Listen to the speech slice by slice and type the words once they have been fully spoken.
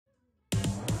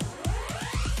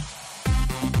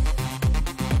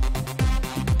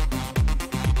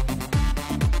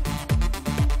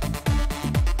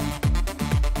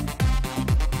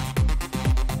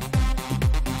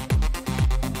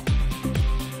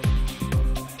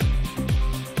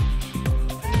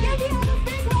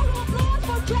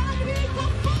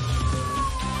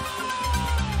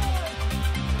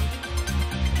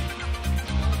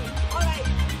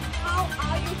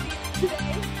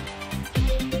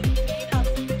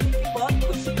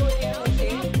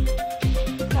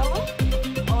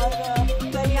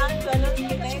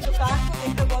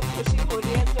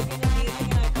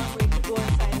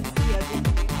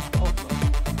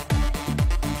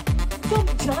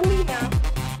Janhvi ma'am,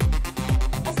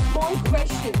 a small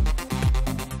question.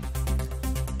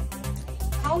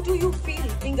 How do you feel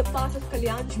being a part of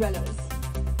Kalyan Jewellers?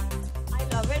 I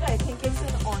love it. I think it's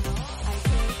an honor. I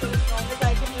think for as long as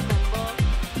I can remember,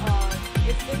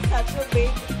 it's been such a big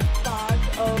part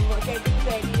of getting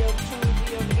ready of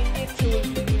jewelry, of Indian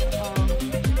jewelry.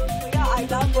 So yeah, I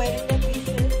love wearing the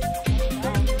pieces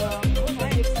and I'm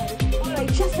very excited.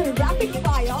 Alright, just a rapid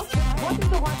fire. What is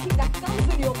the one thing that comes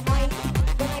in your mind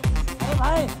when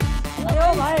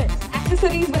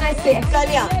accessories when I say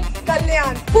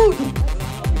Kalyan, food,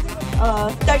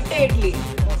 Tatte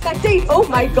Satte, oh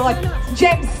my god,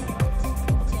 gems,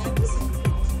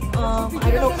 I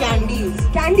don't know,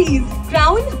 candies,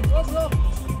 crown,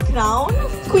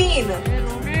 queen,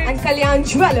 and Kalyan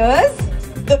Jewellers,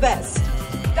 the best.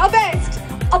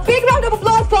 A big round of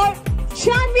applause for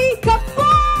Janhvi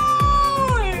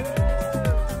Kapoor!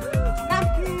 Ma'am,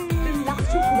 the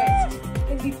last request.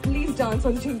 Can we please dance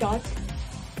on Zingaat?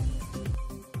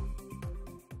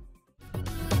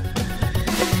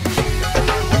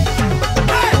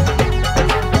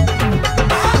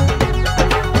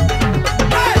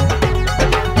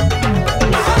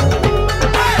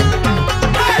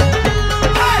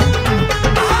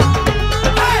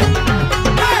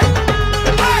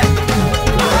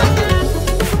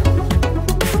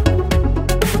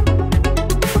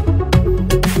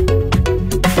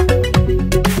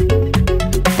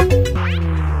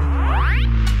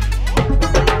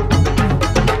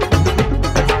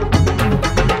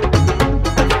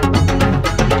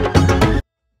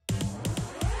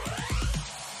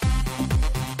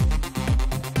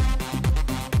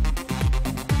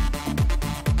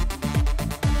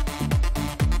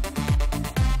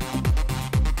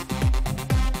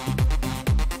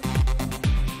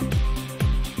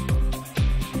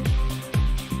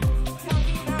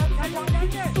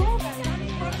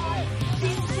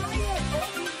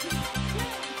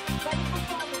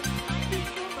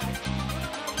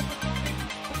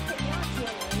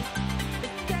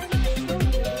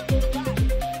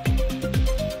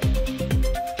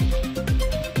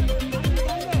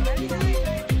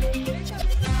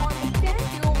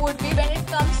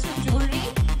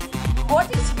 What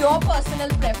is your personal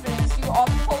preference? Do you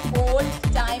opt for gold,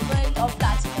 diamond or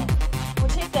platinum?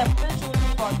 मुझे temple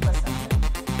jewelry बहुत पसंद है.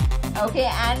 Okay,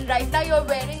 and right now you're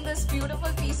wearing this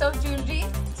beautiful piece of jewelry.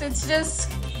 So it's just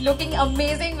looking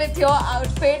amazing with your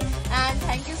outfit. And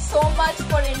thank you so much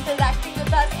for interacting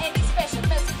with us. Any special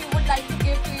message you would like to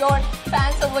give to your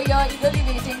fans over here eagerly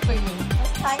waiting for you?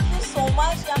 Thank you so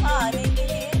much यहाँ आने के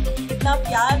लिए, इतना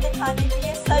प्यार दिखाने के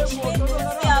लिए. सच में दिल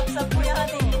से आप सबको यहाँ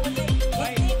देख के मुझे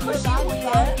इतनी खुशी हुई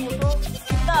है.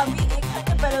 इतना अभी 1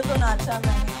 घंटे पहले तो नाचा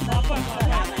मैंने.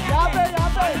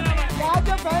 यहाँ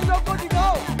पे फैन लोग को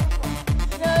दिखाओ.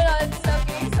 No, it's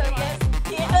okay. So yes,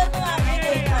 theatre में आके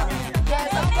देखना.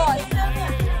 yes, of course. थिएटर में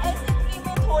ऐसे फ्री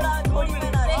में थोड़ी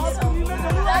मैं नाच रहा हूँ.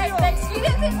 Right, the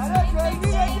experience is very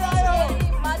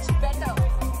much better.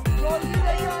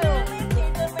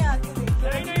 Theatre में आके देखना.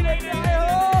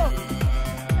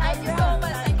 Thank you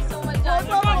so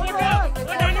much,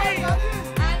 Janhvi.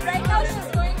 And right now she's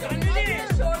going to visit the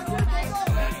showroom. And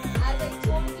as I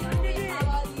told you, we have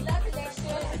our Leela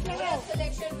collection, Indian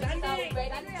collection with our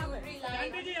wedding jewelry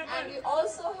line, and we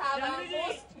also have our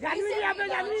most recently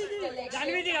launched collection,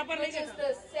 which is the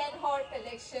Senhor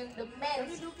collection, the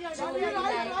men's jewelry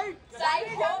line. So I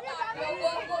hope आप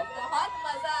लोगों को बहुत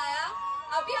मजा आया.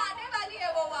 अभी आने वाली है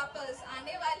वो वापस.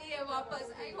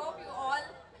 I hope you all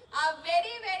are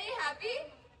very, very happy.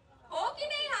 हो कि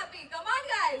नहीं happy? Come on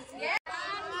guys. Yes.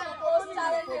 Most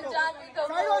talented Janhvi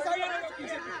Kapoor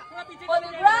for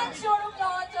the grand showroom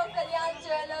launch of Kalyan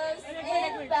Jewellers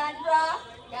in Bandra.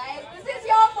 Guys, this is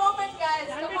your moment, guys.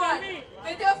 Come on.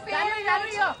 With your favorite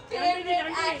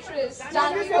actress,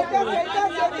 Janhvi Kapoor.